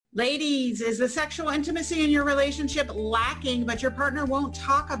Ladies, is the sexual intimacy in your relationship lacking, but your partner won't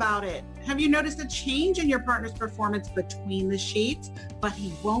talk about it? Have you noticed a change in your partner's performance between the sheets, but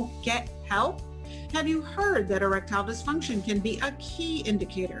he won't get help? Have you heard that erectile dysfunction can be a key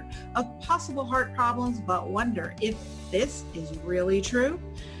indicator of possible heart problems, but wonder if this is really true?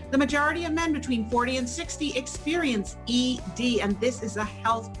 The majority of men between 40 and 60 experience ED, and this is a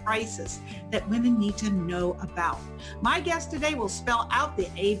health crisis that women need to know about. My guest today will spell out the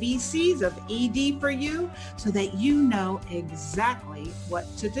ABCs of ED for you so that you know exactly what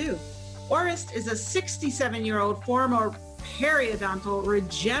to do. Orest is a 67-year-old former periodontal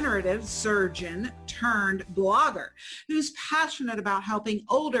regenerative surgeon turned blogger who's passionate about helping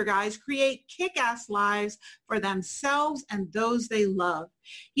older guys create kick-ass lives for themselves and those they love.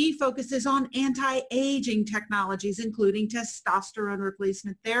 He focuses on anti-aging technologies, including testosterone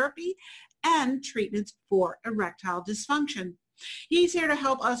replacement therapy and treatments for erectile dysfunction. He's here to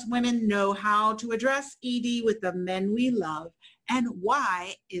help us women know how to address ED with the men we love and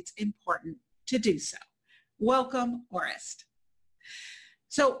why it's important to do so. Welcome, Orest.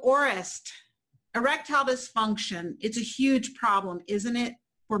 So, Orest, erectile dysfunction, it's a huge problem, isn't it,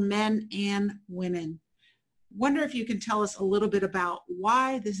 for men and women? Wonder if you can tell us a little bit about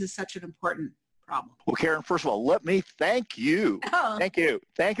why this is such an important problem. Well, Karen, first of all, let me thank you. Oh. Thank you.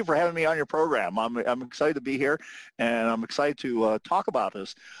 Thank you for having me on your program. I'm excited to be here, and I'm excited to talk about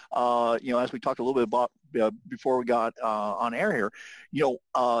this. As we talked a little bit about before we got on air here, in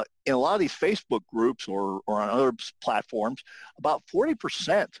a lot of these Facebook groups or on other platforms, about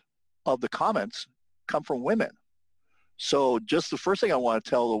 40% of the comments come from women. So just the first thing I want to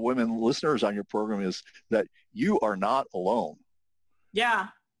tell the women listeners on your program is that you are not alone. Yeah.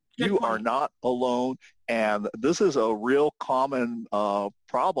 You are not alone, and this is a real common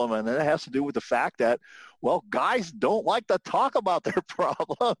problem, and it has to do with the fact that, well, guys don't like to talk about their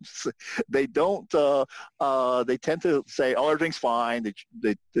problems. They don't. They tend to say, "Oh, everything's fine."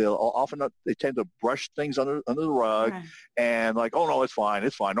 They tend to brush things under the rug, Right. And like, "Oh no, it's fine.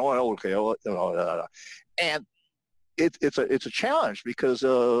 It's fine. Oh, okay." And it's a challenge because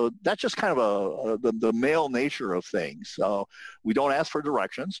that's just kind of the male nature of things. We don't ask for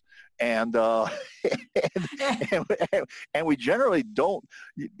directions, and and we generally don't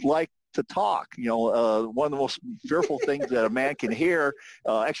like to talk. One of the most fearful things that a man can hear,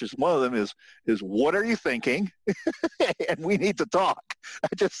 actually one of them is what are you thinking? And we need to talk.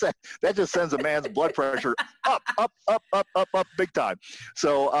 That just sends a man's blood pressure up big time.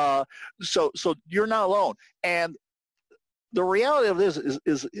 So you're not alone. And the reality of this is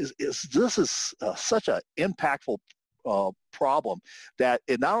this is such an impactful problem that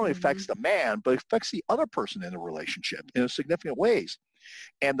it not only affects the man, but it affects the other person in the relationship in significant ways.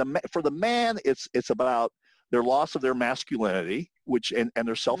 And for the man, it's about their loss of their masculinity, and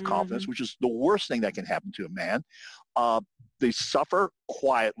their self-confidence, which is the worst thing that can happen to a man. They suffer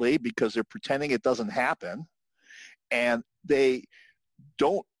quietly because they're pretending it doesn't happen, and they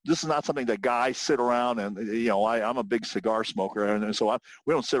don't. This is not something that guys sit around and, I'm a big cigar smoker, and so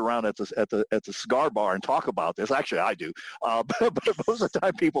we don't sit around at the cigar bar and talk about this. Actually, I do, but most of the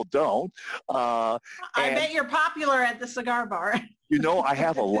time people don't. I bet you're popular at the cigar bar. I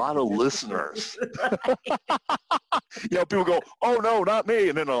have a lot of listeners. People go, "Oh no, not me,"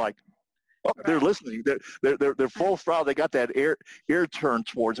 and then they're like, "Oh, they're listening. They're full throttle. They got that ear turned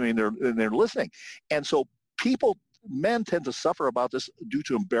towards me, and they're listening." And so men tend to suffer about this due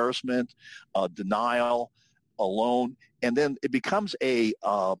to embarrassment, denial, alone, and then it becomes a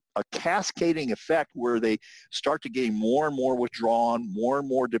cascading effect where they start to get more and more withdrawn, more and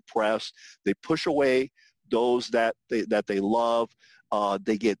more depressed. They push away those that they love.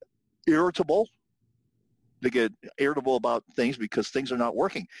 They get irritable. They get irritable about things because things are not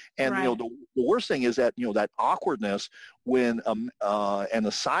working. And, right. The worst thing is that, that awkwardness when, and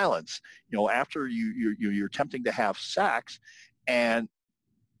the silence, after you're attempting to have sex and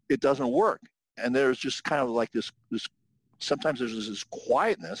it doesn't work. And there's just kind of like this sometimes there's this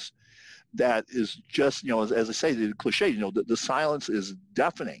quietness that is just, as I say, the cliche, the silence is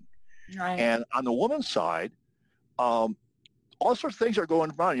deafening. Right. And on the woman's side, all sorts of things are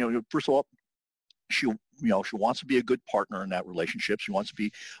going on. First of all, she wants to be a good partner in that relationship. She wants to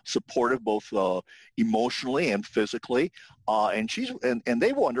be supportive both emotionally and physically. And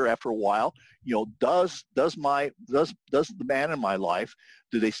they wonder after a while, does the man in my life,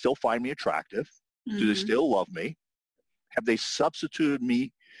 do they still find me attractive? Mm-hmm. Do they still love me? Have they substituted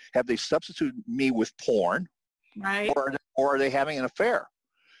me with porn? Right. Or are they having an affair?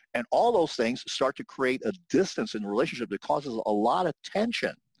 And all those things start to create a distance in the relationship that causes a lot of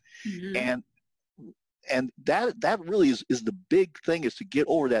tension. Mm-hmm. And that really is the big thing, is to get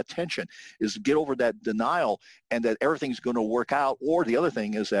over that tension, is to get over that denial, and that everything's going to work out. Or the other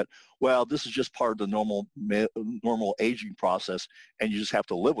thing is that, well, this is just part of the normal aging process, and you just have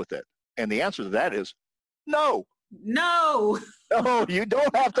to live with it. And the answer to that is no. No. No, you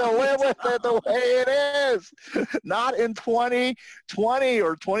don't have to live with it the way it is. Not in 2020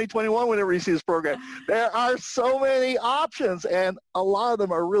 or 2021 whenever you see this program. There are so many options, and a lot of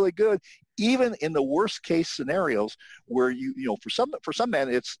them are really good. Even in the worst case scenarios, where you know, for some men,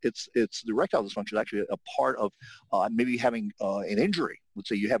 it's the erectile dysfunction is actually a part of maybe having an injury. Let's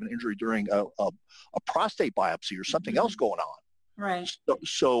say you have an injury during a prostate biopsy or something else going on. Right.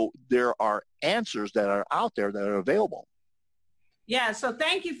 So there are answers that are out there that are available. Yeah, so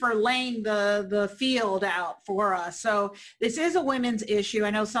thank you for laying the field out for us. So this is a women's issue.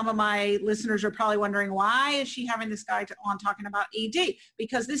 I know some of my listeners are probably wondering, why is she having this guy on talking about ED?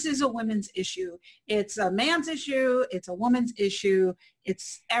 Because this is a women's issue. It's a man's issue. It's a woman's issue.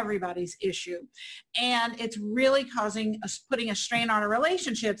 It's everybody's issue. And it's really putting a strain on our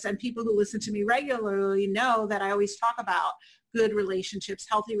relationships. And people who listen to me regularly know that I always talk about good relationships,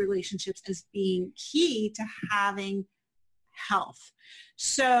 healthy relationships, as being key to having health.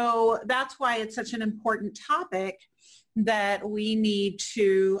 So that's why it's such an important topic that we need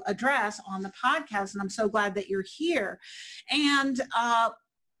to address on the podcast. And I'm so glad that you're here. And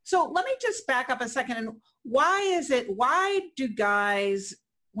so let me just back up a second. And why do guys,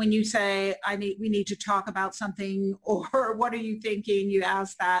 when you say we need to talk about something, or what are you thinking, you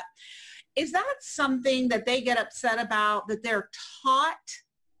ask that, is that something that they get upset about, that they're taught,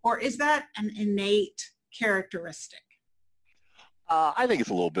 or is that an innate characteristic? I think it's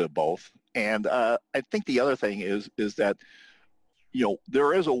a little bit of both. And I think the other thing is that, you know,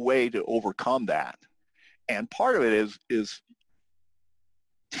 there is a way to overcome that. And part of it is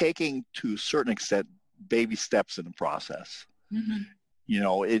taking, to a certain extent, baby steps in the process. Mm-hmm. You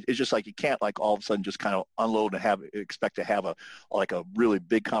know, it's just like, you can't like all of a sudden just kind of unload and expect to have a really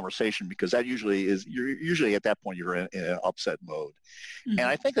big conversation, because that you're usually at that point you're in an upset mode. Mm-hmm. And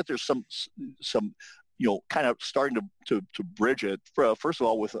I think that there's some you know, kind of starting to bridge it, first of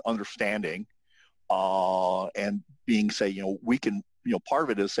all, with understanding, and say, you know, we can, you know, part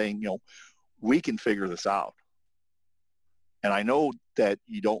of it is saying, you know, we can figure this out. And I know that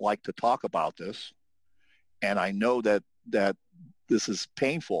you don't like to talk about this, and I know that this is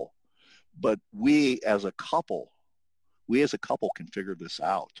painful, but we as a couple can figure this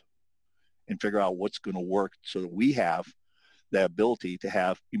out and figure out what's going to work, so that we have the ability to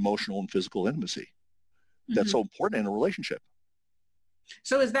have emotional and physical intimacy. That's mm-hmm. so important in a relationship.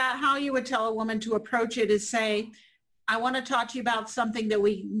 So is that how you would tell a woman to approach it, is say, I want to talk to you about something that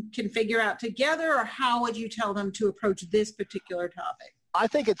we can figure out together? Or how would you tell them to approach this particular topic? I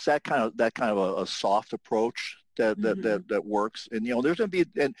think it's that kind of a soft approach that works. And, you know, there's going to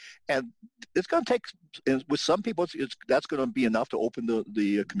be, and it's going to take, with some people, that's going to be enough to open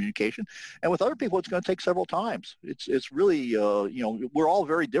the communication. And with other people, it's going to take several times. It's really, you know, we're all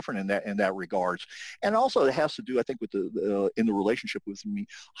very different in that regards. And also it has to do, I think, with in the relationship with me,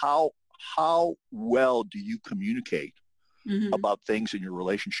 how well do you communicate mm-hmm. about things in your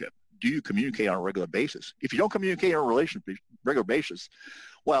relationship? Do you communicate on a regular basis? If you don't communicate on a regular basis,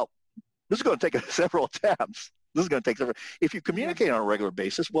 well, this is going to take several attempts. This is going to take several. If you communicate on a regular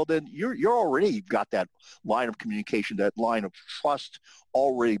basis, well, then you're already got that line of communication, that line of trust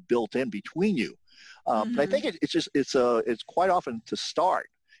already built in between you. Mm-hmm. But I think it's quite often to start.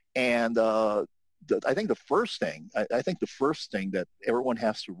 And I think the first thing that everyone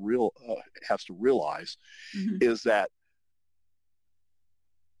has to realize mm-hmm. is that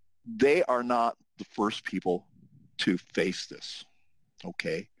they are not the first people to face this.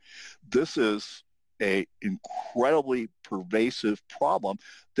 Okay. This is an incredibly pervasive problem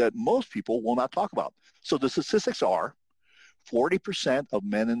that most people will not talk about. So the statistics are 40% of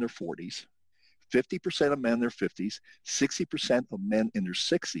men in their 40s, 50% of men in their 50s, 60% of men in their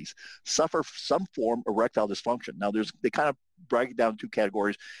 60s suffer some form of erectile dysfunction. Now, they kind of break it down in two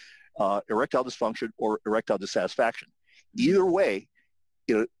categories, erectile dysfunction or erectile dissatisfaction. Either way,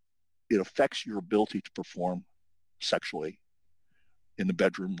 it affects your ability to perform sexually in the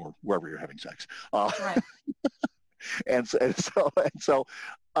bedroom or wherever you're having sex. Right. and so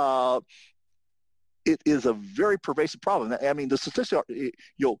it is a very pervasive problem. I mean, the statistics are, you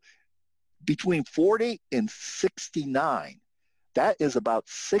know, between 40 and 69, that is about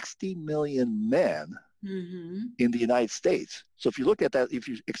 60 million men mm-hmm. in the United States. So if you look at that, if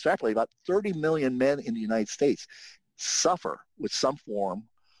you extrapolate, about 30 million men in the United States suffer with some form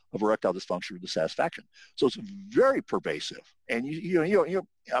of erectile dysfunction or dissatisfaction. So it's very pervasive. And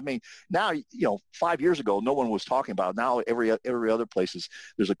I mean, now, 5 years ago, no one was talking about it. Now every other places,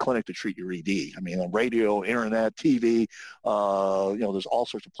 there's a clinic to treat your ED. I mean, on radio, internet, TV, there's all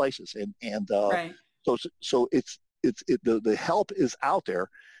sorts of places. Right. So the help is out there.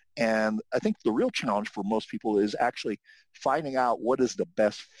 And I think the real challenge for most people is actually finding out what is the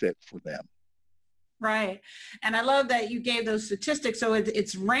best fit for them. Right. And I love that you gave those statistics. So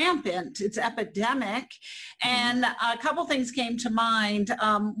it's rampant, it's epidemic. And a couple things came to mind.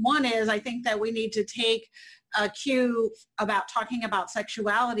 One is I think that we need to take a cue about talking about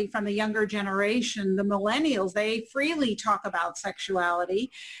sexuality from the younger generation. The millennials, they freely talk about sexuality.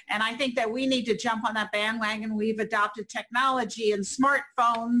 And I think that we need to jump on that bandwagon. We've adopted technology and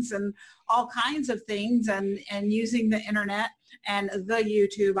smartphones and all kinds of things and using the internet and the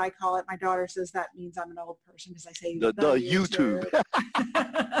YouTube, I call it. My daughter says that means I'm an old person because I say the YouTube.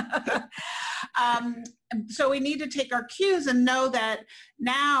 So we need to take our cues and know that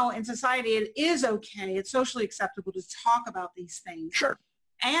now in society it is okay. It's socially acceptable to talk about these things. Sure.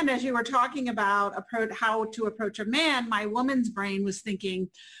 And as you were talking about how to approach a man, my woman's brain was thinking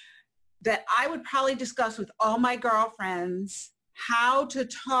that I would probably discuss with all my girlfriends how to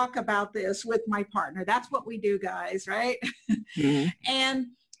talk about this with my partner. That's what we do, guys, right? Mm-hmm. And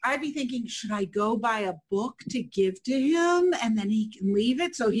I'd be thinking, should I go buy a book to give to him and then he can leave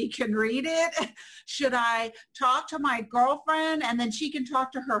it so he can read it? Should I talk to my girlfriend and then she can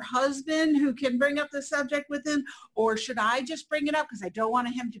talk to her husband who can bring up the subject with him? Or should I just bring it up because I don't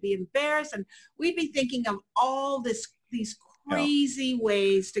want him to be embarrassed? And we'd be thinking of all these crazy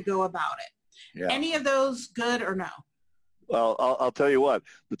ways to go about it. Yeah. Any of those good or no? Well, I'll tell you what,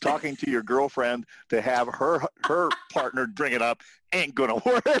 the talking to your girlfriend to have her partner bring it up ain't going to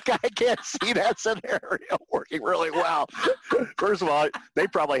work. I can't see that scenario working really well. First of all, they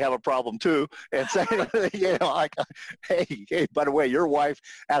probably have a problem too. And secondly, hey, by the way, your wife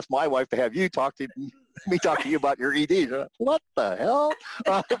asked my wife to have you talk to you about your ED. What the hell?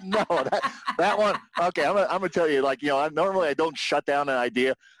 No, that one. Okay, I'm gonna tell you. Normally I don't shut down an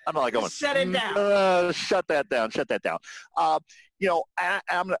idea. I'm not going. Shut it down. Shut that down. Shut that down. I'm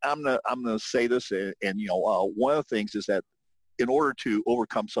gonna say this, and one of the things is that in order to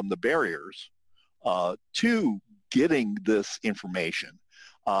overcome some of the barriers to getting this information.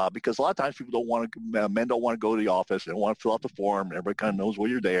 Because a lot of times men don't want to go to the office. They don't want to fill out the form. And everybody kind of knows where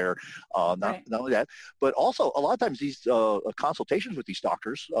you're there. Not only that, but also a lot of times these consultations with these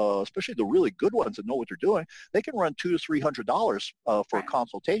doctors, especially the really good ones that know what they're doing, they can run $200 to $300 for a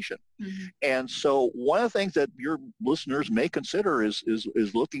consultation. Mm-hmm. And so one of the things that your listeners may consider is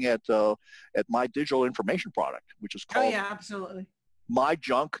looking at my digital information product, which is called absolutely.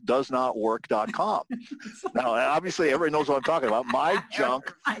 myjunkdoesnotwork.com. Now, obviously, everybody knows what I'm talking about.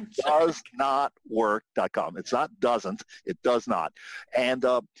 myjunkdoesnotwork.com. It's not doesn't. It does not. And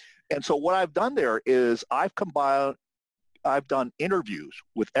so what I've done there is I've done interviews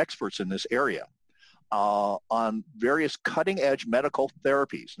with experts in this area on various cutting-edge medical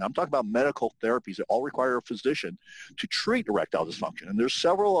therapies. Now, I'm talking about medical therapies that all require a physician to treat erectile dysfunction. And there's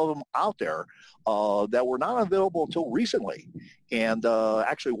several of them out there that were not available until recently. And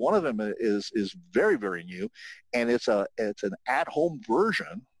actually, one of them is very, very new, and it's an at-home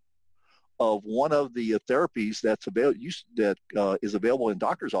version of one of the therapies that is available in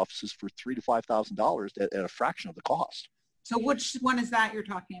doctors' offices for $3,000 to $5,000 at a fraction of the cost. So which one is that you're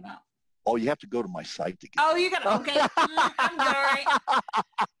talking about? Oh, you have to go to my site to get it. Oh, you got it. Okay. I'm sorry.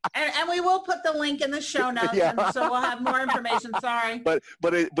 And we will put the link in the show notes, and so we'll have more information. Sorry. But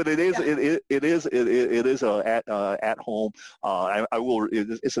it is at home.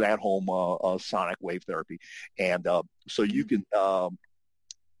 It's an at home sonic wave therapy, and so you can.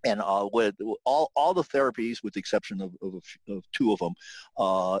 With all the therapies, with the exception of two of them,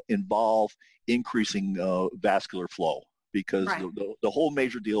 involve increasing vascular flow. Because the whole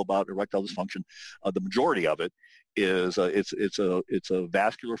major deal about erectile dysfunction, the majority of it is it's a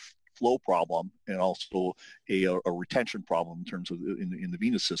vascular flow problem and also a retention problem in terms of in the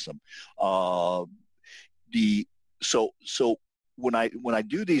venous system. So when I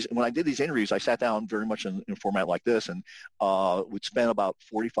did these interviews, I sat down very much in a format like this, and would spend about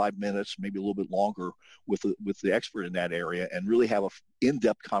 45 minutes, maybe a little bit longer, with the expert in that area, and really have a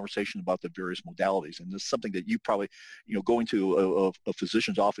in-depth conversation about the various modalities. And this is something that you probably, going to a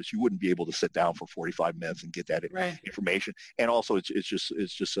physician's office, you wouldn't be able to sit down for 45 minutes and get that information. And also, it's just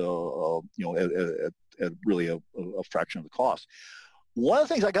really a fraction of the cost. One of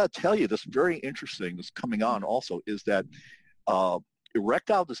the things I got to tell you that's very interesting that's coming on also is that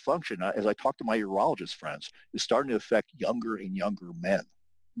erectile dysfunction, as I talk to my urologist friends, is starting to affect younger and younger men.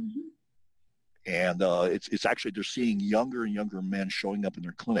 Mm-hmm. And it's actually, they're seeing younger and younger men showing up in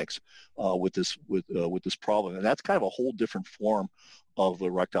their clinics with this problem, and that's kind of a whole different form of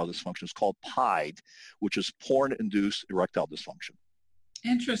erectile dysfunction. It's called PIDE, which is porn-induced erectile dysfunction.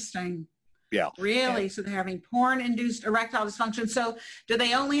 Interesting. Yeah. Really? So they're having porn-induced erectile dysfunction. So do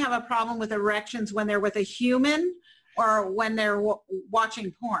they only have a problem with erections when they're with a human or when they're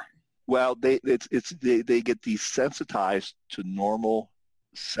watching porn? Well, they get desensitized to normal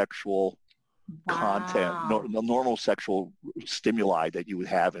sexual content, normal sexual stimuli that you would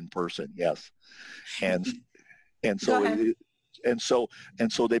have in person. Yes, and so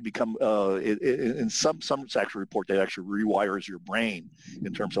they become in some sexual report that actually rewires your brain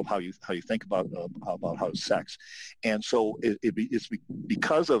in terms of how you think about how sex, and so it's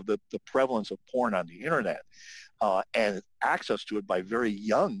because of the prevalence of porn on the internet and access to it by very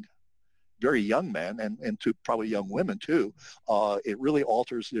young men and to probably young women too. It really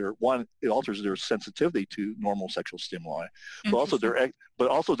alters their sensitivity to normal sexual stimuli, but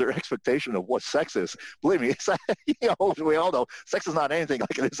also their expectation of what sex is. Believe me, we all know sex is not anything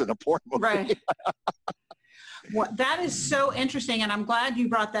like it is in a porn movie. Right. Well, that is so interesting, and I'm glad you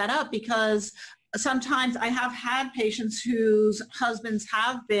brought that up, because sometimes I have had patients whose husbands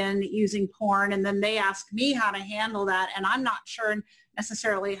have been using porn, and then they ask me how to handle that, and I'm not sure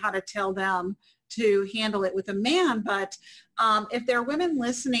necessarily how to tell them to handle it with a man. But if there are women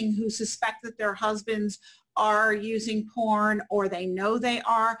listening who suspect that their husbands are using porn or they know they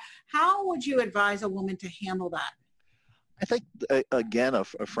are, how would you advise a woman to handle that? I think, again, a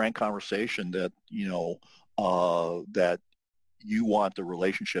frank conversation that, that you want the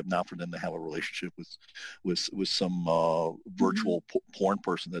relationship, not for them to have a relationship with some virtual porn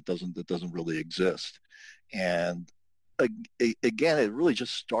person that doesn't really exist. And again, it really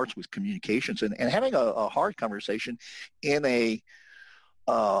just starts with communications and having a hard conversation in a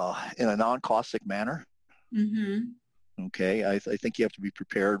non-caustic manner. Mm-hmm. Okay, I think you have to be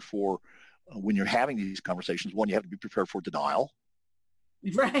prepared for when you're having these conversations. One, you have to be prepared for denial.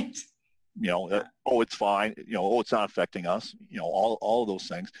 Right. Oh, it's fine. Oh, it's not affecting us. All of those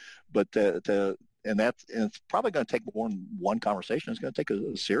things. But and it's probably going to take more than one conversation. It's going to take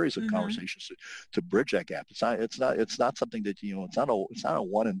a series of conversations to bridge that gap. It's not something that it's not a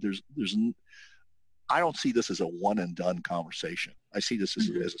one and there's I don't see this as a one and done conversation. I see this as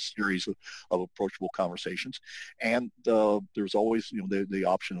a series of approachable conversations, and there's always the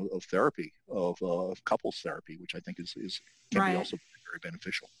option of therapy, of couples therapy, which I think can be also very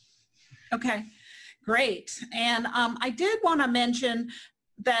beneficial. Okay, great. And I did want to mention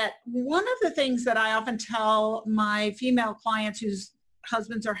that one of the things that I often tell my female clients whose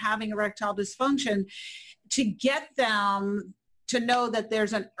husbands are having erectile dysfunction, to get them to know that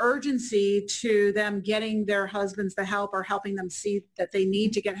there's an urgency to them getting their husbands the help or helping them see that they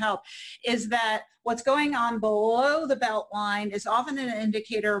need to get help, is that what's going on below the belt line is often an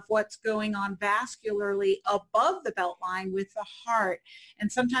indicator of what's going on vascularly above the belt line with the heart.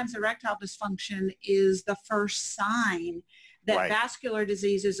 And sometimes erectile dysfunction is the first sign that vascular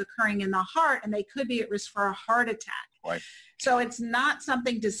disease is occurring in the heart, and they could be at risk for a heart attack. Right. So it's not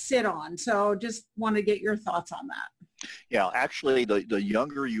something to sit on. So just want to get your thoughts on that. Yeah, actually, the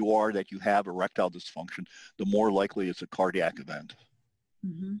younger you are that you have erectile dysfunction, the more likely it's a cardiac event.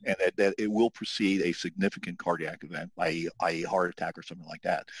 Mm-hmm. And that it will precede a significant cardiac event, i.e. a heart attack or something like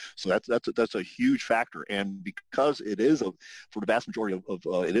that. So that's a huge factor. And because it is for the vast majority of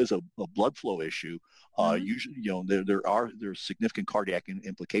it is a blood flow issue, usually there's significant cardiac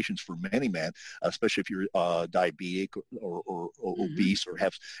implications for many men, especially if you're diabetic or obese or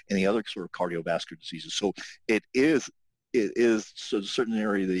have any other sort of cardiovascular diseases. So it is to a certain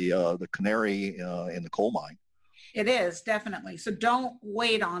area the canary in the coal mine. It is, definitely. So don't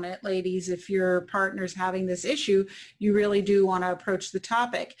wait on it, ladies. If your partner's having this issue, you really do want to approach the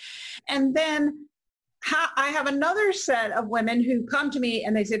topic. And then I have another set of women who come to me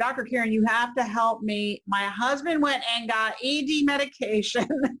and they say, Dr. Karen, you have to help me. My husband went and got ED medication.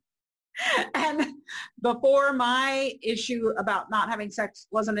 And before, my issue about not having sex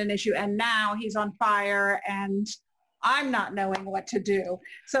wasn't an issue. And now he's on fire and I'm not knowing what to do.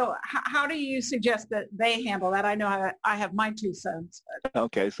 So how do you suggest that they handle that? I know I have my 2 cents. But.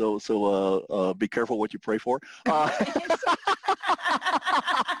 Okay, so be careful what you pray for.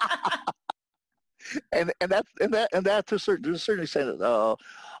 And that to a certain extent to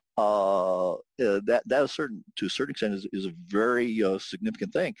a certain extent is a very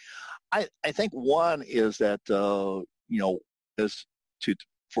significant thing. I think one is that is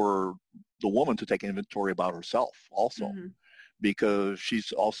for the woman to take inventory about herself also, because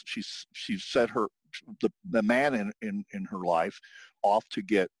she's set the man in her life off to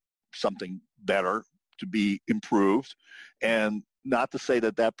get something better, to be improved, and not to say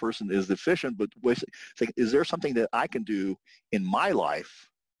that that person is deficient, but say, is there something that I can do in my life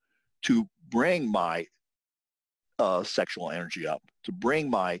to bring my sexual energy up, to bring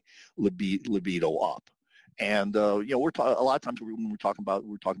my libido up? And you know, a lot of times when we're talking about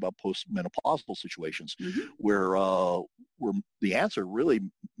postmenopausal situations, where the answer really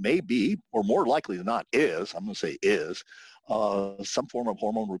may be, or more likely than not is, I'm going to say is, some form of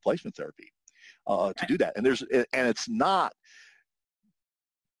hormone replacement therapy to do that. And it's not.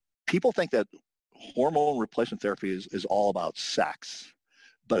 People think that hormone replacement therapy is all about sex,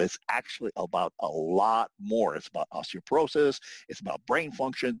 but it's actually about a lot more. It's about osteoporosis. It's about brain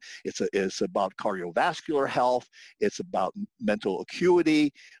function. It's about cardiovascular health. It's about mental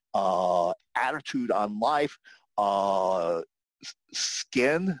acuity, attitude on life,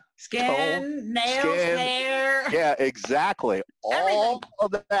 skin tone, nails, hair. Yeah, exactly. All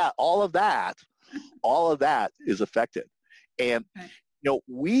of that is affected. And you know,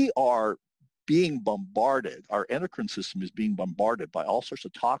 we are being bombarded, our endocrine system is being bombarded by all sorts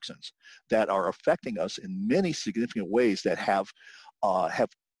of toxins that are affecting us in many significant ways that have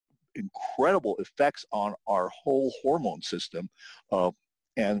incredible effects on our whole hormone system.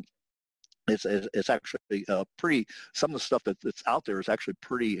 And it's actually pretty, some of the stuff that's out there is actually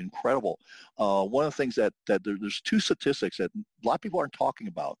pretty incredible. One of the things that there's two statistics that a lot of people aren't talking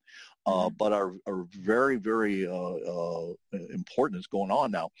about, but are very, very important is going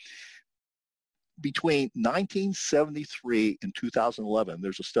on now. Between 1973 and 2011,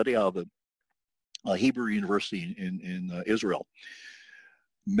 there's a study out of the Hebrew University in Israel.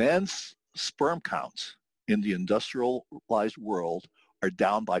 Men's sperm counts in the industrialized world are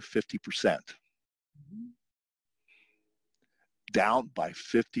down by 50%. Down by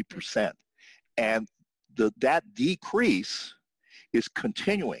 50%. And that decrease is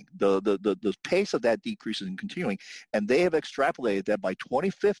continuing. The pace of that decrease is continuing. And they have extrapolated that by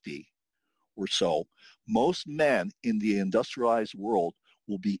 2050 or so, most men in the industrialized world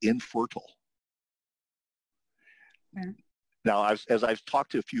will be infertile. Now, as I've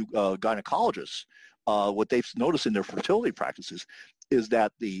talked to a few gynecologists, what they've noticed in their fertility practices is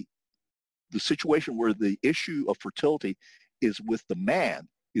that the situation where the issue of fertility is with the man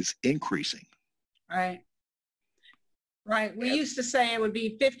is increasing. Right. We used to say it would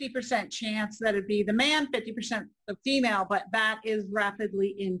be 50% chance that it'd be the man, 50% the female, but that is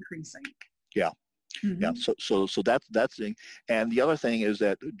rapidly increasing. Yeah. Yeah. So that's the thing. And the other thing is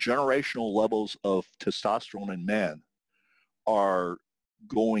that generational levels of testosterone in men are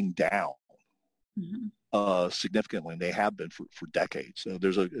going down significantly, and they have been for decades.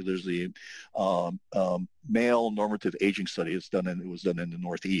 There's the male normative aging study. It was done in the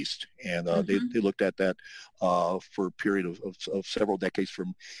Northeast, and they looked at that for a period of several decades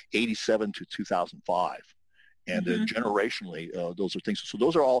from 87 to 2005. And generationally, those are things. So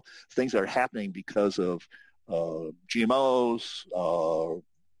those are all things that are happening because of GMOs,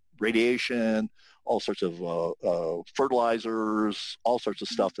 radiation, all sorts of fertilizers, all sorts of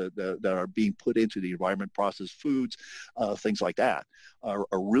stuff that are being put into the environment, processed foods, things like that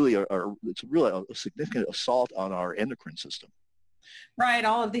it's really a significant assault on our endocrine system. Right.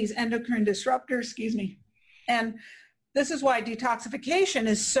 All of these endocrine disruptors, and this is why detoxification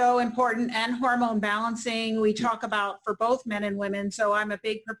is so important, and hormone balancing we talk about for both men and women. So I'm a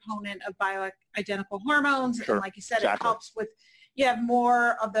big proponent of bioidentical hormones. Sure. And like you said, It helps with, you have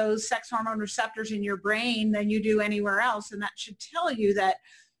more of those sex hormone receptors in your brain than you do anywhere else. And that should tell you that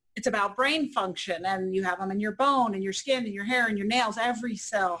it's about brain function, and you have them in your bone and your skin and your hair and your nails. Every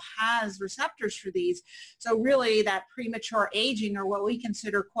cell has receptors for these. So really that premature aging, or what we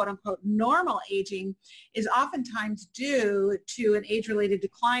consider quote unquote normal aging, is oftentimes due to an age-related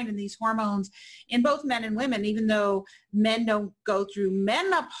decline in these hormones in both men and women. Even though men don't go through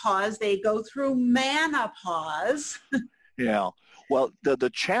menopause, they go through manopause. Yeah. Well, the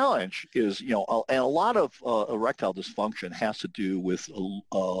challenge is, and a lot of erectile dysfunction has to do with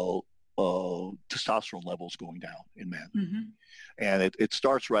testosterone levels going down in men. And it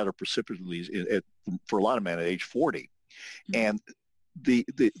starts rather precipitously for a lot of men at age 40. And the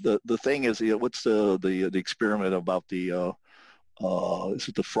thing is, what's the experiment about is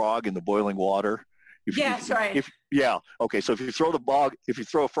it the frog in the boiling water? Right. Okay. So if you throw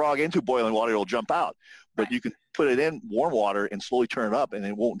a frog into boiling water, it'll jump out. But you can put it in warm water and slowly turn it up, and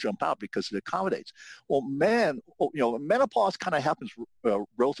it won't jump out because it accommodates. Well, men, menopause kind of happens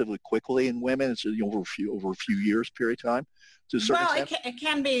relatively quickly in women. It's over a few years period of time. To a certain extent. It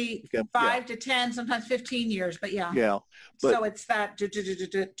can be 5 to 10, sometimes 15 years, but yeah. But, so it's that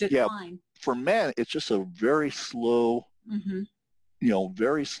decline. For men, it's just a very slow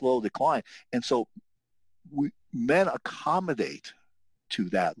very slow decline. And so men accommodate to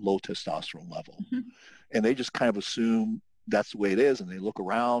that low testosterone level. Mm-hmm. And they just kind of assume that's the way it is. And they look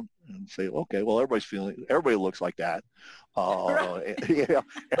around and say, okay, well, everybody looks like that.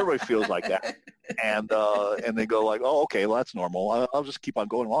 Everybody feels like that. And they go like, oh, okay, well, that's normal. I'll just keep on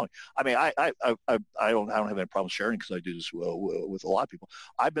going along. I mean, I don't have any problem sharing because I do this with a lot of people.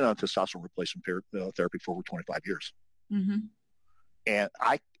 I've been on testosterone replacement therapy for over 25 years. Mm-hmm. And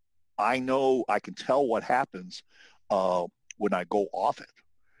I know, I can tell what happens when I go off it.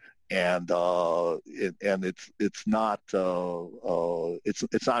 And it's not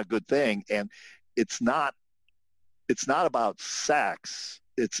a good thing, and it's not about sex.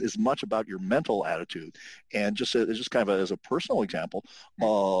 It's as much about your mental attitude. And just kind of as a personal example, a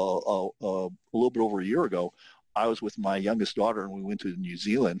little bit over a year ago, I was with my youngest daughter, and we went to New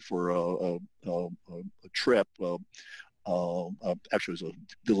Zealand for a trip. Actually, it was a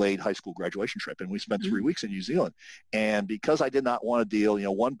delayed high school graduation trip, and we spent 3 weeks in New Zealand. And because I did not want to deal,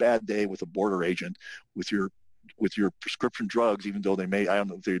 one bad day with a border agent with your prescription drugs, even though they may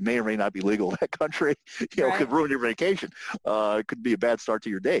or may not be legal in that country, could ruin your vacation. It could be a bad start to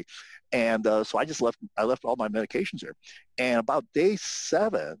your day. And so I left all my medications there. And about day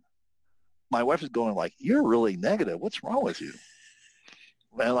 7, my wife is going like, "You're really negative. What's wrong with you?"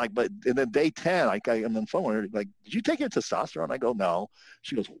 And and then day 10, I'm on the phone with her, like, "Did you take your testosterone?" I go, "No."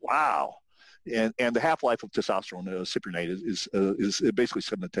 She goes, "Wow." And the half-life of testosterone, cypionate, is basically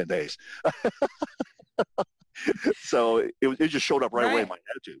 7 to 10 days. So it just showed up right away in my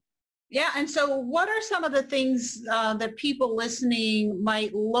attitude. Yeah. And so what are some of the things that people listening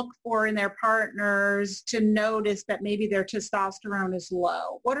might look for in their partners to notice that maybe their testosterone is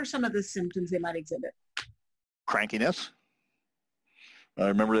low? What are some of the symptoms they might exhibit? Crankiness. I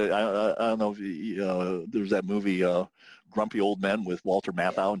remember that, I don't know if there's that movie, Grumpy Old Men with Walter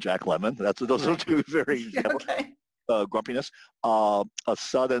Matthau and Jack Lemmon. Those are two very examples. Okay. Grumpiness, a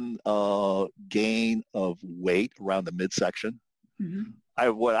sudden gain of weight around the midsection. Mm-hmm. I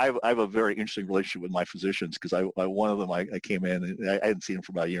have a very interesting relationship with my physicians because one of them I came in and I hadn't seen him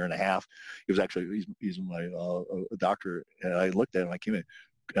for about a year and a half. He was actually he's my a doctor, and I looked at him. I came in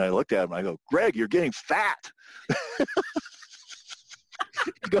and I looked at him. And I go, "Greg, you're getting fat."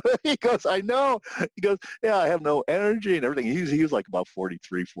 He goes, "I know." He goes, "Yeah, I have no energy and everything." He was like about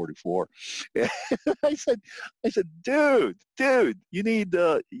 43, 44. And I said, dude, you need,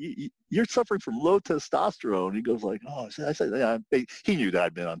 you're suffering from low testosterone. He goes like, "Oh," I said, yeah. He knew that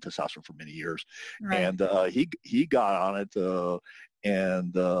I'd been on testosterone for many years. Right. And he got on it,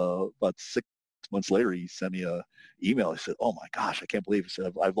 and about 6 months later, he sent me a email. He said, "Oh my gosh, I can't believe it." He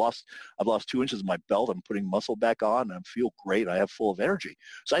said, I've lost 2 inches of my belt. I'm putting muscle back on, and I feel great. I have full of energy."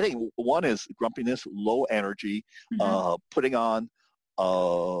 So I think one is grumpiness, low energy, mm-hmm. Putting on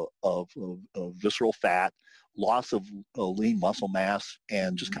of visceral fat, loss of lean muscle mass,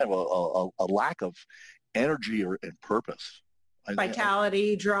 and just kind of a lack of energy and purpose.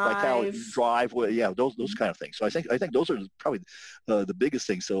 Vitality, drive. Well, yeah, those kind of things. So I think those are probably the biggest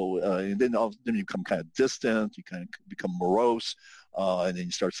things. So and then you become kind of distant, you kind of become morose, and then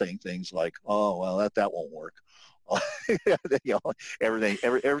you start saying things like, "Oh, well, that won't work."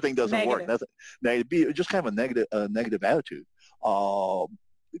 Everything doesn't work. Now it'd be just kind of a negative attitude,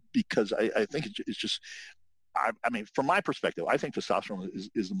 because I think it's just. I mean, from my perspective, I think testosterone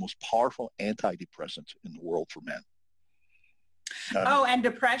is the most powerful antidepressant in the world for men. And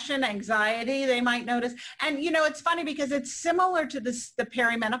depression, anxiety, they might notice. And, it's funny because it's similar to the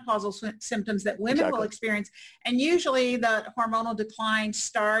perimenopausal symptoms that women will experience. And usually the hormonal decline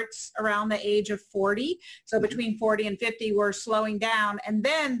starts around the age of 40. So mm-hmm. between 40 and 50, we're slowing down. And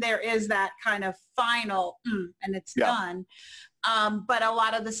then there is that kind of final, and it's done. But a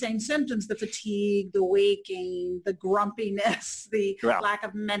lot of the same symptoms, the fatigue, the weight gain, the grumpiness, the lack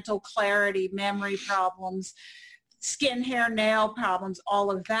of mental clarity, memory problems, skin, hair, nail problems,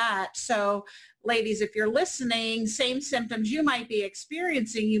 all of that. So ladies, if you're listening, same symptoms you might be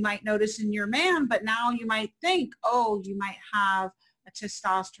experiencing, you might notice in your man, but now you might think, oh, you might have a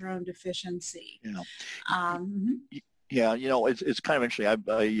testosterone deficiency. Yeah, it's kind of interesting.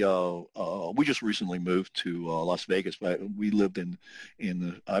 We just recently moved to Las Vegas, but we lived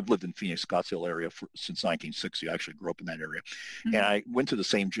I've lived in Phoenix, Scottsdale area since 1960. I actually grew up in that area, mm-hmm. and I went to the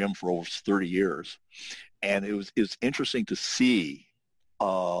same gym for over 30 years, and it was interesting to see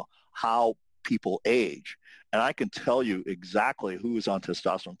how people age. And I can tell you exactly who is on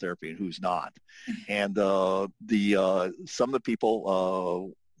testosterone therapy and who's not. And some of the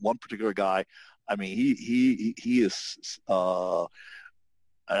people, one particular guy, I mean, he is.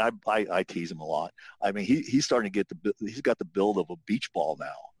 and I tease him a lot. I mean, he's starting to he's got the build of a beach ball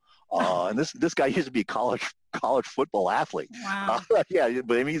now. And this guy used to be a college football athlete. Wow. Yeah,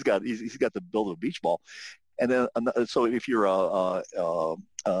 but I mean, he's got the build of a beach ball. And then, so if you're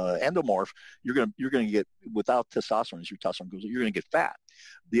endomorph, you're gonna get, without testosterone, as your testosterone goes, you're gonna get fat.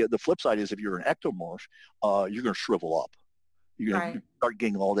 The flip side is, if you're an ectomorph, you're gonna shrivel up. You're gonna start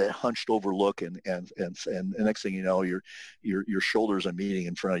getting all that hunched over look, and the next thing you know, your shoulders are meeting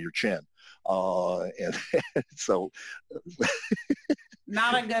in front of your chin, and so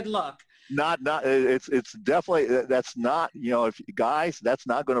not a good look. Not it's definitely, that's not, if guys, that's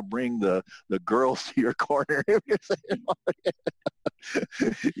not going to bring the girls to your corner.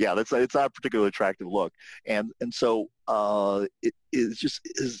 Yeah, it's not a particularly attractive look, and so it is just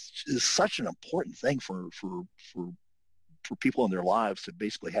is such an important thing for people in their lives to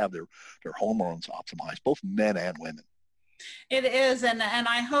basically have their hormones optimized, both men and women. It is, and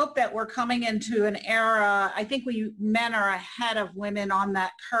I hope that we're coming into an era. I think men are ahead of women on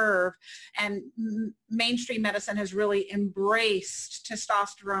that curve, and mainstream medicine has really embraced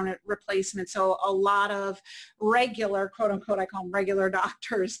testosterone replacement. So a lot of regular, quote unquote, I call them regular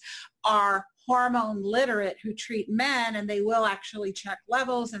doctors, are hormone literate who treat men, and they will actually check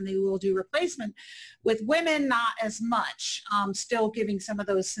levels and they will do replacement. With women, not as much, still giving some of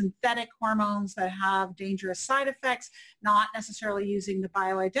those synthetic hormones that have dangerous side effects, not necessarily using the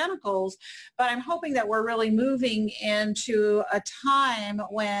bioidenticals. But I'm hoping that we're really moving into a time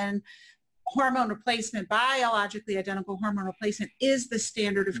when hormone replacement, biologically identical hormone replacement, is the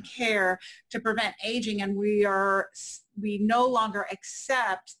standard of care to prevent aging. And we no longer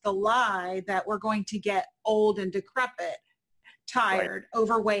accept the lie that we're going to get old and decrepit, tired,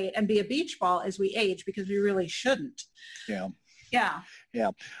 overweight, and be a beach ball as we age, because we really shouldn't. Yeah. Yeah.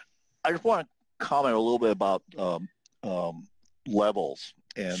 Yeah. I just want to comment a little bit about levels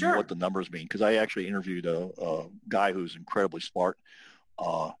and what the numbers mean, because I actually interviewed a guy who's incredibly smart.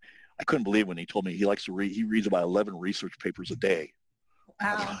 I couldn't believe when he told me he likes to read. He reads about 11 research papers a day.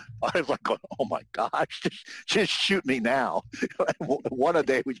 Wow. I was like, oh my gosh, just shoot me now. One a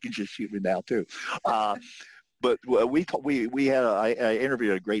day, we can just shoot me now too. But I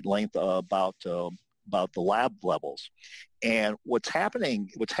interviewed at great length about the lab levels, and what's happened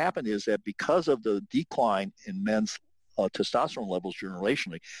is that because of the decline in men's testosterone levels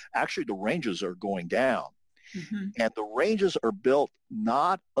generationally, actually the ranges are going down. Mm-hmm. And the ranges are built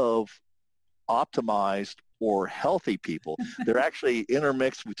not of optimized or healthy people. They're actually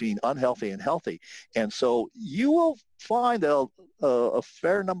intermixed between unhealthy and healthy. And so you will find that a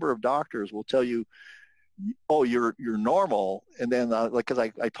fair number of doctors will tell you, oh, you're normal. And then because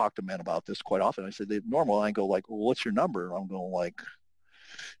I talk to men about this quite often. I said, they're normal. And I go like, well, what's your number? And I'm going like,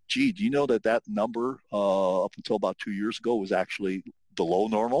 gee, do you know that number up until about 2 years ago was actually below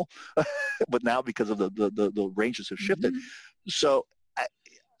normal? But now, because of the ranges have shifted. Mm-hmm. So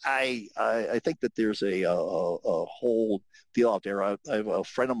I think that there's a whole deal out there. I have a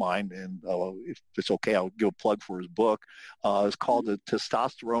friend of mine, and if it's okay, I'll give a plug for his book. It's called the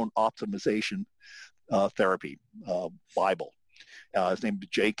Testosterone Optimization Therapy Bible. His name is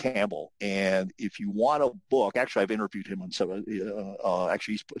Jay Campbell. And if you want a book, actually, I've interviewed him on some,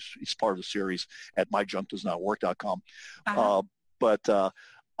 actually, he's part of the series at myjunkdoesnotwork.com. Uh-huh. But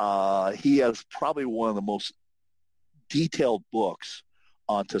he has probably one of the most detailed books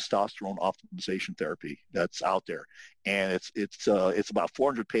on testosterone optimization therapy that's out there, and it's about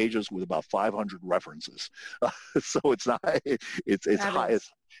 400 pages with about 500 references. So it's not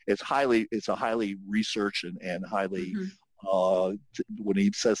it's highly researched and highly. Mm-hmm. When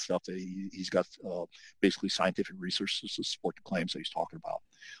he says stuff, that he's got basically scientific research to support the claims that he's talking about.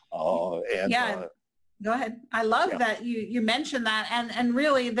 Go ahead. I love that you mentioned that. And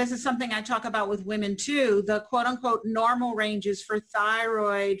really, this is something I talk about with women too. The quote unquote normal ranges for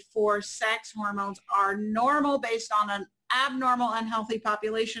thyroid, for sex hormones are normal based on an abnormal, unhealthy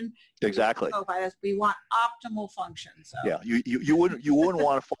population. Exactly. We want optimal function. So. Yeah, you wouldn't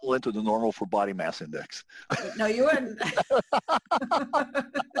want to fall into the normal for body mass index. No, you wouldn't.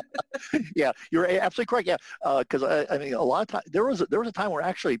 Yeah, you're absolutely correct. Yeah, because I mean, a lot of time there was a time where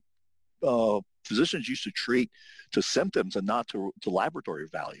actually physicians used to treat to symptoms and not to laboratory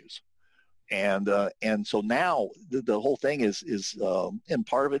values. And so now the whole thing is and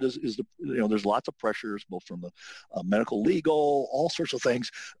part of it is there's lots of pressures both from the medical, legal, all sorts of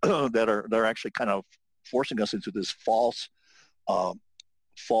things that are actually kind of forcing us into this false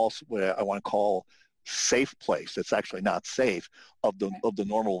what I want to call safe place that's actually not safe of the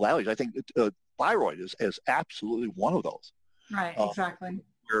normal values. I think thyroid is absolutely one of those. Right, exactly.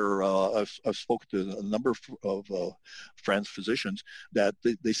 where I've spoken to a number of friends, physicians, that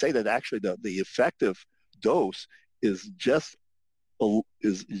they say that actually the effective dose is just a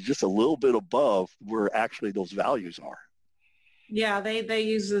little bit above where actually those values are. Yeah, they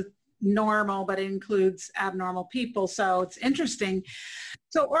use the normal, but it includes abnormal people. So it's interesting.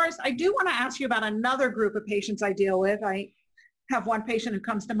 So Orest, I do want to ask you about another group of patients I deal with. I have one patient who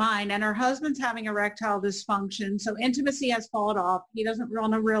comes to mind, and her husband's having erectile dysfunction. So intimacy has fallen off. He doesn't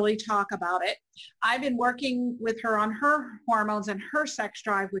want to really talk about it. I've been working with her on her hormones and her sex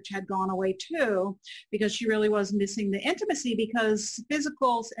drive, which had gone away too, because she really was missing the intimacy, because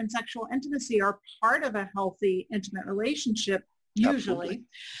physicals and sexual intimacy are part of a healthy, intimate relationship, usually.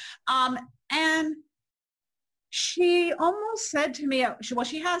 And she almost said to me,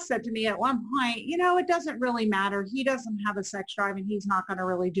 she has said to me at one point, it doesn't really matter. He doesn't have a sex drive and he's not going to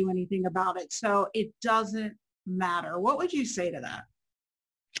really do anything about it. So it doesn't matter. What would you say to that?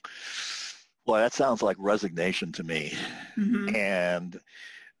 Well, that sounds like resignation to me. Mm-hmm. And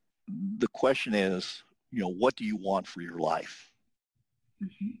the question is, what do you want for your life?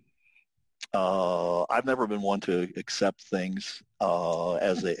 Mm-hmm. I've never been one to accept things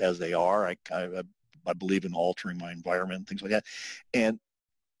as they are. I believe in altering my environment and things like that. And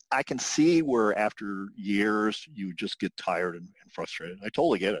I can see where after years you just get tired and frustrated. I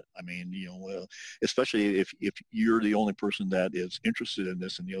totally get it. I mean, especially if you're the only person that is interested in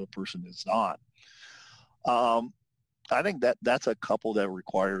this and the other person is not. I think that's a couple that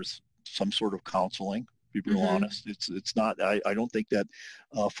requires some sort of counseling. To be real honest, it's not. I don't think that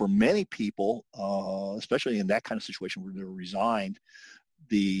for many people, especially in that kind of situation where they're resigned,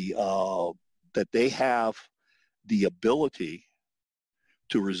 that they have the ability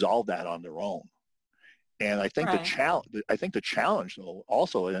to resolve that on their own. And I think the challenge, though,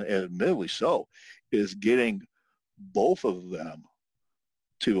 also, and admittedly so, is getting both of them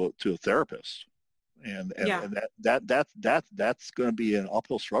to a therapist. And that's going to be an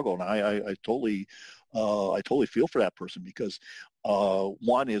uphill struggle. And I totally feel for that person, because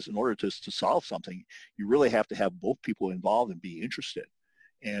one is, in order to solve something, you really have to have both people involved and be interested.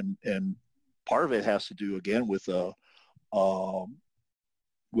 And part of it has to do, again, with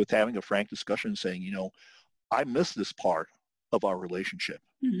having a frank discussion, saying, I miss this part of our relationship,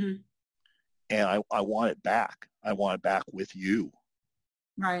 and I want it back. I want it back with you.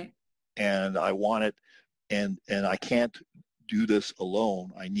 Right. And I want it, and I can't do this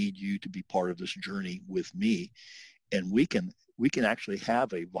alone. I need you to be part of this journey with me, and we can actually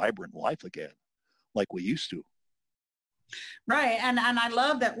have a vibrant life again, like we used to. Right. And I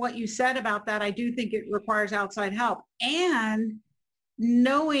love that what you said about that. I do think it requires outside help, and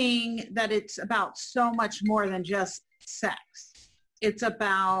knowing that it's about so much more than just sex. It's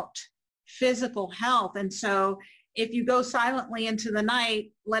about physical health. And so if you go silently into the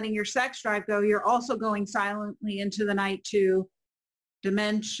night, letting your sex drive go, you're also going silently into the night to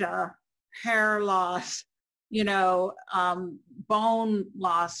dementia, hair loss, bone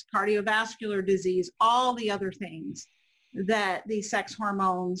loss, cardiovascular disease, all the other things that these sex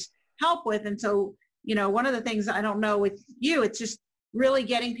hormones help with. And so, one of the things, I don't know with you, it's just really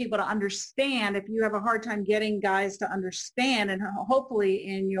getting people to understand. If you have a hard time getting guys to understand, and hopefully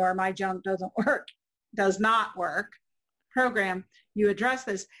in your My Junk Does Not Work program, you address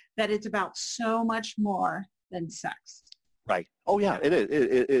this, that it's about so much more than sex. Right. Oh yeah, it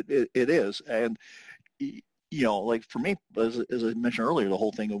is. It is. And like for me, as I mentioned earlier, the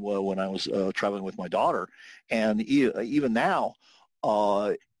whole thing of when I was traveling with my daughter, and even now,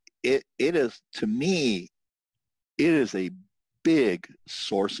 it is, to me, it is a big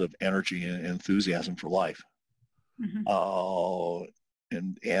source of energy and enthusiasm for life.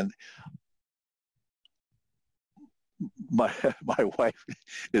 And my wife,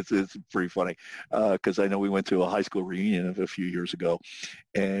 it's pretty funny, because I know we went to a high school reunion a few years ago,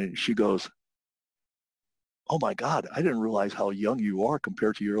 and she goes, "Oh my God, I didn't realize how young you are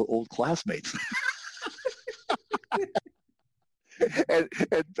compared to your old classmates." and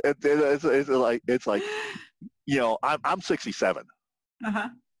it's like I'm 67,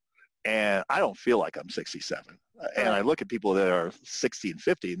 and I don't feel like I'm 67. And I look at people that are 60 and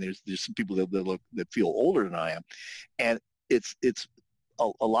 50, and there's some people that feel older than I am, and it's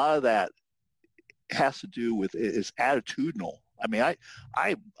a lot of that has to do with, is attitudinal. I mean,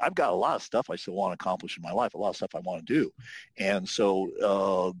 I've got a lot of stuff I still want to accomplish in my life, a lot of stuff I want to do. And so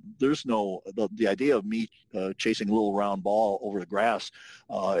there's the idea of me chasing a little round ball over the grass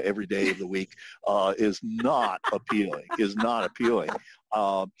every day of the week is not appealing,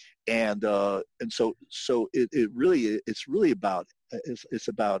 and so it's really about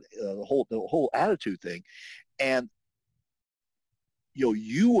the whole attitude thing. And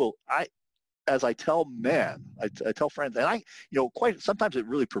you will, as I tell men, I tell friends, and quite sometimes it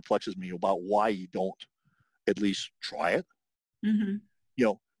really perplexes me about why you don't at least try it. Mm-hmm.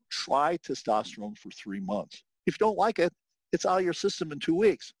 Try testosterone for 3 months. If you don't like it, it's out of your system in 2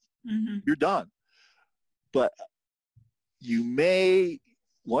 weeks. Mm-hmm. You're done. But you may,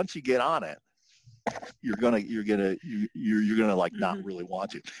 once you get on it, you're gonna like not Mm-hmm. really want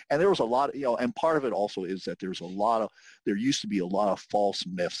to. And there was a lot of, and part of it also is that there used to be a lot of false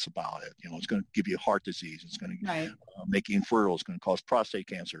myths about it. It's going to give you heart disease. It's going to make you infertile. It's going to cause prostate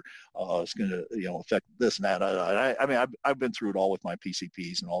cancer. It's going to affect this and that. I mean, I've been through it all with my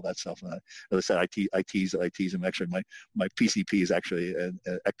PCPs and all that stuff. And as I said, I tease him. Actually, my PCP is actually an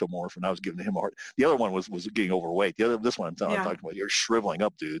ectomorph, and I was giving him a heart. The other one was getting overweight. This one I'm talking about, you're shriveling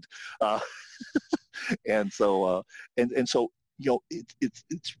up, dude. And so it's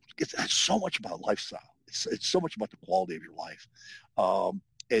so much about lifestyle. It's so much about the quality of your life,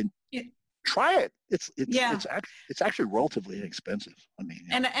 and try it. It's actually relatively inexpensive. I mean,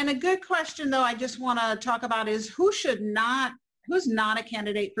 and a good question though, I just want to talk about is who's not a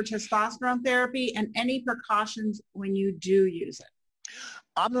candidate for testosterone therapy, and any precautions when you do use it.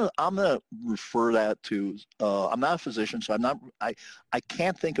 I'm gonna refer that to. I'm not a physician, so I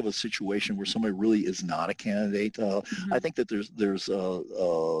can't think of a situation where somebody really is not a candidate. I think that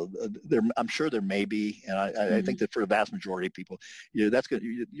I'm sure there may be, and I think that for the vast majority of people, that's good.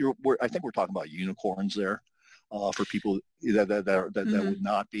 I think we're talking about unicorns there. For people that would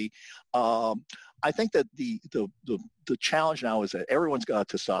not be. I think that the challenge now is that everyone's got a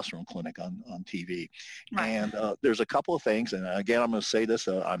testosterone clinic on TV. Right. And there's a couple of things, and again, I'm going to say this,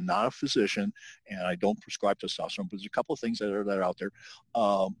 I'm not a physician and I don't prescribe testosterone, but there's a couple of things that are out there.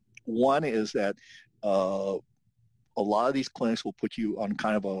 One is that a lot of these clinics will put you on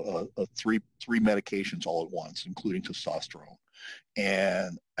kind of a three medications all at once, including testosterone.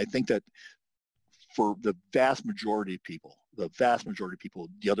 And I think that for the vast majority of people, the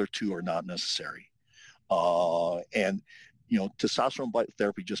other two are not necessary. And testosterone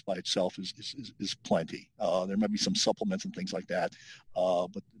therapy just by itself is plenty. There might be some supplements and things like that,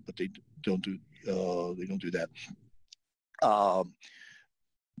 but they don't do that.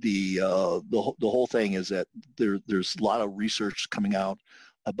 The whole thing is that there's a lot of research coming out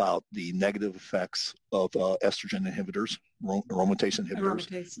about the negative effects of estrogen inhibitors, aromatase inhibitors.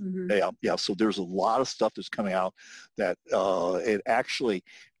 Mm-hmm. Yeah. So there's a lot of stuff that's coming out that it actually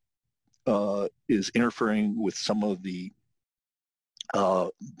is interfering with some of the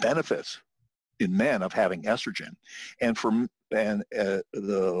benefits in men of having estrogen. And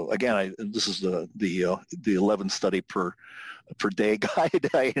this is the 11 study per day guy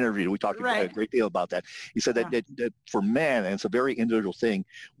that I interviewed. We talked a great deal about that. He said that for men, and it's a very individual thing,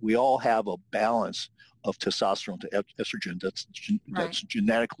 we all have a balance of testosterone to estrogen that's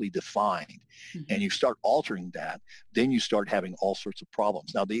genetically defined. Mm-hmm. And you start altering that, then you start having all sorts of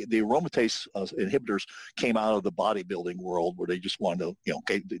problems. Now, the aromatase inhibitors came out of the bodybuilding world where they just wanted to,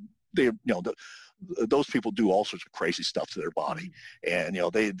 those people do all sorts of crazy stuff to their body, and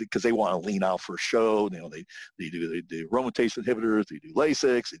because they want to lean out for a show. They do aromatase inhibitors, they do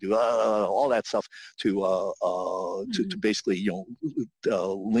Lasix, they do all that stuff to basically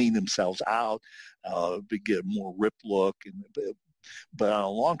lean themselves out, get a more ripped look, but on a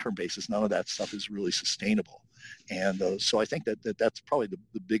long-term basis, none of that stuff is really sustainable. And so I think that's probably the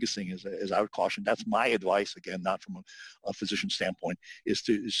biggest thing is I would caution. That's my advice, again, not from a physician standpoint, is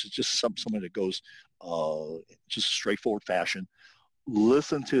just somebody that goes just a straightforward fashion,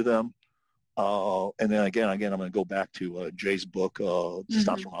 listen to them. And then again, I'm going to go back to Jay's book,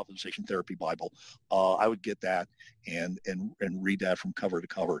 Testosterone Optimization Therapy Bible. I would get that and read that from cover to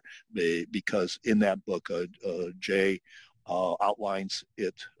cover, because in that book, Jay outlines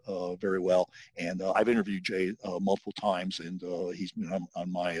it very well. And I've interviewed Jay multiple times, and he's been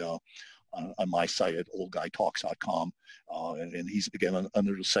on my site at oldguytalks.com. And he's, again,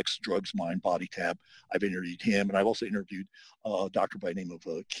 under the Sex, Drugs, Mind, Body tab. I've interviewed him, and I've also interviewed a doctor by the name of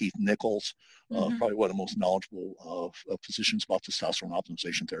Keith Nichols, probably one of the most knowledgeable physicians about testosterone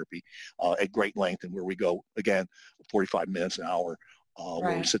optimization therapy, at great length, and where we go, again, 45 minutes, an hour,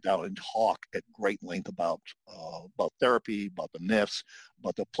 where we sit down and talk at great length about therapy, about the myths,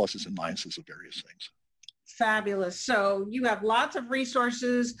 about the pluses and minuses of various things. Fabulous. So you have lots of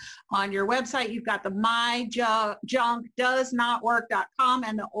resources on your website. You've got the myjunkdoesnotwork.com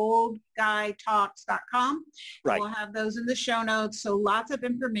and the Kormanyckytalks.com. Right. We'll have those in the show notes. So lots of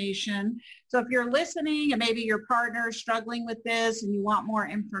information. So if you're listening and maybe your partner is struggling with this and you want more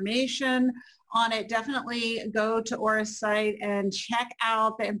information on it, definitely go to Orest's site and check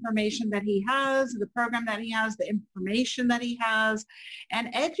out the information that he has, the program that he has, the information that he has, and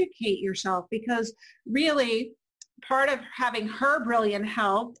educate yourself, because really part of having her brilliant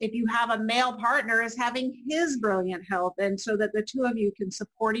health, if you have a male partner, is having his brilliant health, and so that the two of you can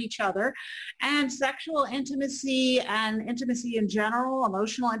support each other. And sexual intimacy and intimacy in general,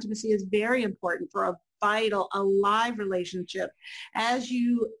 emotional intimacy, is very important for a vital, alive relationship. As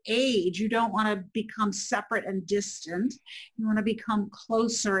you age, you don't want to become separate and distant. You want to become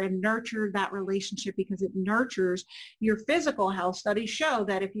closer and nurture that relationship, because it nurtures your physical health. Studies show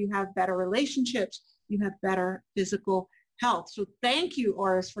that if you have better relationships, you have better physical health. So thank you,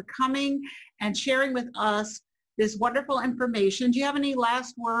 Orest, for coming and sharing with us this wonderful information. Do you have any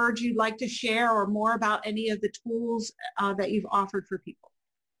last words you'd like to share, or more about any of the tools that you've offered for people?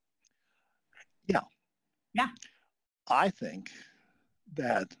 Yeah. I think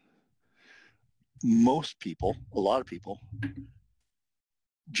that most people, a lot of people,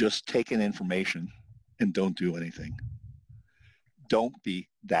 just take in information and don't do anything. Don't be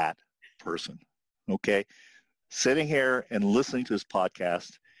that person, okay? Sitting here and listening to this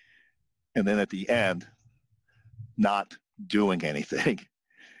podcast and then at the end not doing anything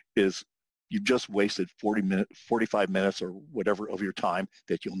is, you've just wasted 45 minutes or whatever of your time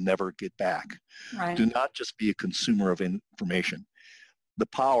that you'll never get back. Right. Do not just be a consumer of information. The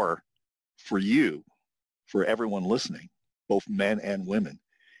power for you, for everyone listening, both men and women,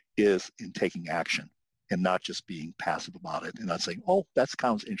 is in taking action and not just being passive about it and not saying, oh, that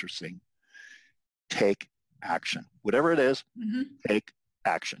sounds interesting. Take action. Whatever it is, take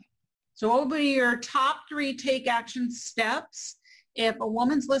action. So what would be your top 3 take action steps if a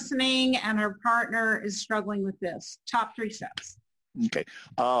woman's listening and her partner is struggling with this? Top 3 steps. Okay.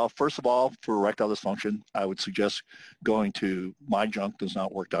 First of all, for erectile dysfunction, I would suggest going to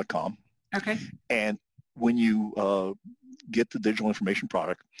myjunkdoesnotwork.com. Okay. And when you get the digital information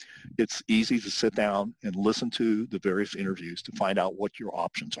product, it's easy to sit down and listen to the various interviews to find out what your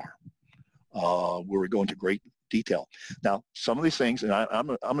options are, where we go into great detail. Now, some of these things, and I'm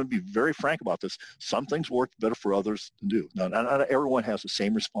going to be very frank about this, some things work better for others than do. Now, not everyone has the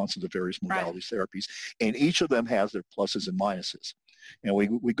same response to the various modalities, therapies, and each of them has their pluses and minuses. And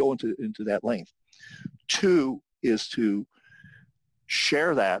we go into that length. 2 is to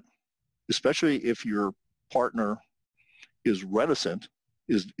share that, especially if your partner is reticent,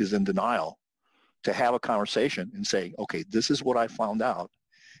 is in denial, to have a conversation and say, okay, this is what I found out,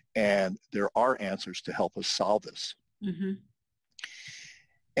 and there are answers to help us solve this.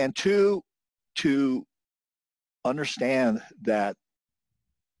 And 2, to understand that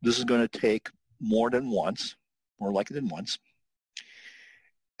this is going to take more than once, more likely than once.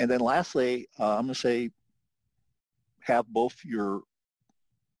 And then lastly, I'm going to say, have both your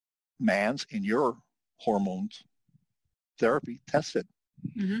man's and your hormones therapy tested,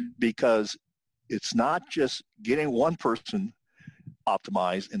 because it's not just getting one person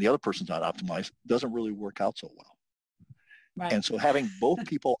optimized and the other person's not optimized. Doesn't really work out so well. Right. And so having both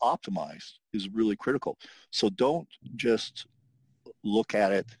people optimized is really critical. So don't just look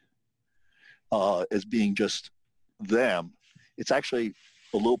at it as being just them. It's actually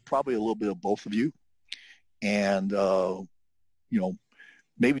probably a little bit of both of you. And,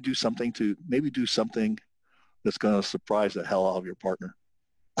 maybe do something that's going to surprise the hell out of your partner.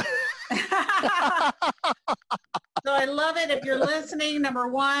 So I love it. If you're listening, number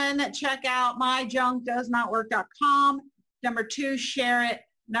 1, check out myjunkdoesnotwork.com. Number 2, share it.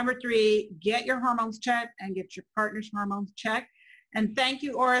 Number 3, get your hormones checked and get your partner's hormones checked. And thank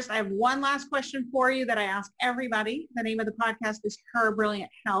you, Orest. I have one last question for you that I ask everybody. The name of the podcast is Her Brilliant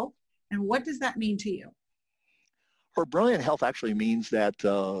Health. And what does that mean to you? Her Brilliant Health actually means that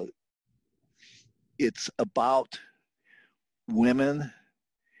it's about women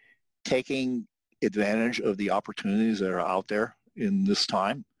taking advantage of the opportunities that are out there in this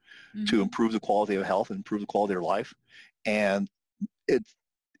time to improve the quality of health and improve the quality of their life. And it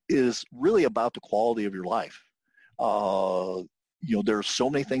is really about the quality of your life. There are so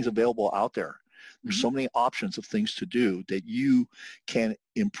many things available out there. There's so many options of things to do that you can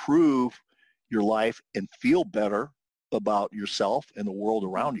improve your life and feel better about yourself and the world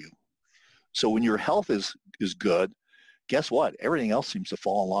around you. So when your health is good, guess what? Everything else seems to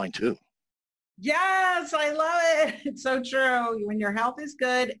fall in line too. Yes, I love it. It's so true. When your health is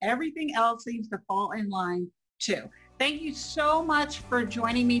good, everything else seems to fall in line too. Thank you so much for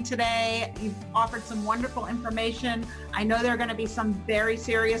joining me today. You've offered some wonderful information. I know there are going to be some very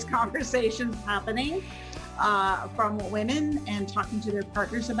serious conversations happening from women and talking to their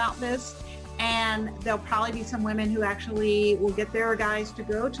partners about this. And there'll probably be some women who actually will get their guys to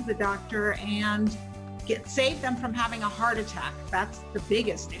go to the doctor and save them from having a heart attack. That's the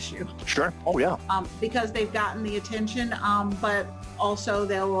biggest issue. Sure. Oh, yeah. Because they've gotten the attention, but also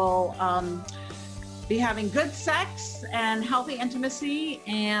they will be having good sex and healthy intimacy.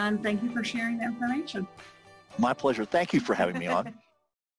 And thank you for sharing the information. My pleasure. Thank you for having me on.